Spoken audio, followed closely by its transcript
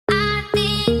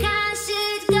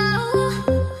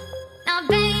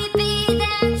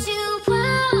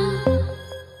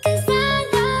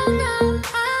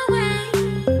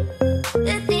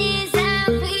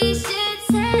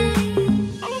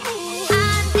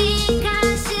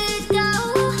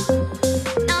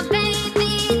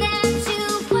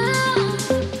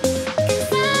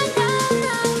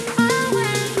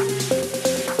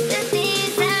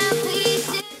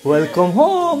Welcome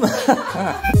home!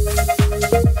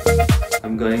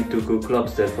 I'm going to cook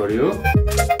lobster for you.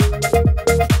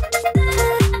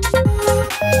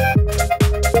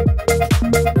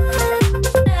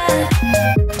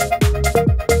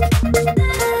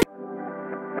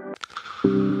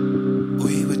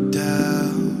 We were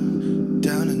down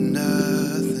to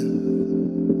nothing.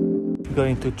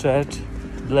 Going to church,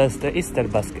 bless the Easter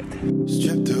basket.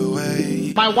 Stripped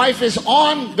away. My wife is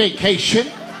on vacation,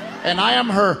 and I am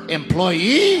her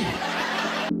employee.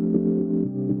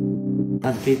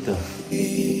 Antito.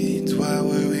 It's why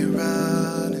were we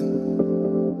running?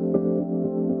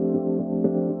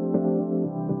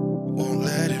 Won't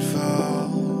let it fall.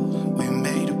 We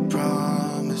made a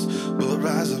promise, we'll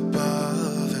rise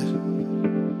above it.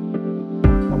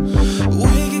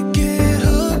 We could get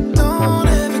hooked on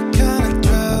every kind of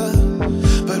drug,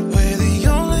 but we're the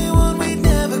only one we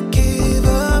never give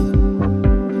up.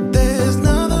 There's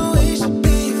nothing we should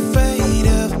be afraid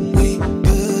of. We won't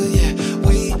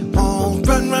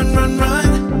run.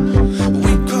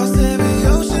 We cross every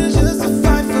ocean just to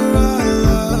fight for our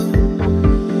love.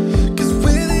 'Cause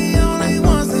we're the only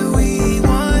ones that we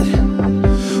want.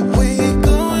 We ain't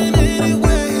going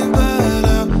anywhere but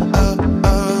up.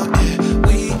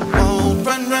 We won't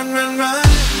run.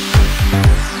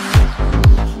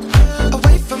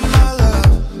 Away from our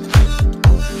love.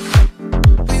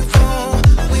 We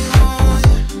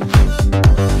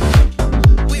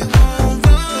won't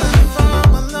run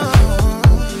from our love.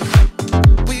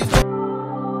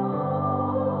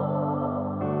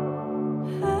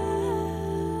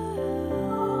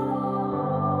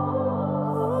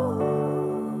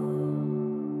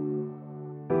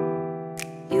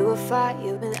 You were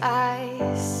fire and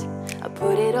ice, I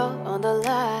put it all on the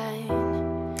line.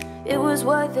 It was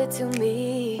worth it to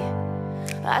me,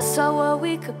 I saw what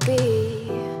we could be.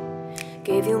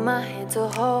 Gave you my hand to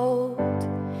hold,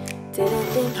 didn't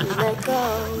think you'd let go.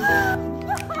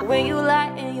 When you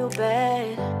lie in your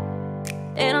bed,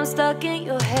 and I'm stuck in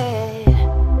your head.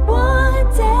 One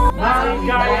day,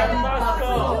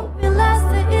 realize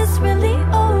that it's really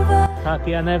over.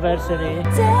 Happy anniversary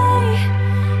Day,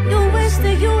 you wish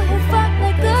that you had fought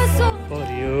like a soldier. for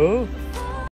you.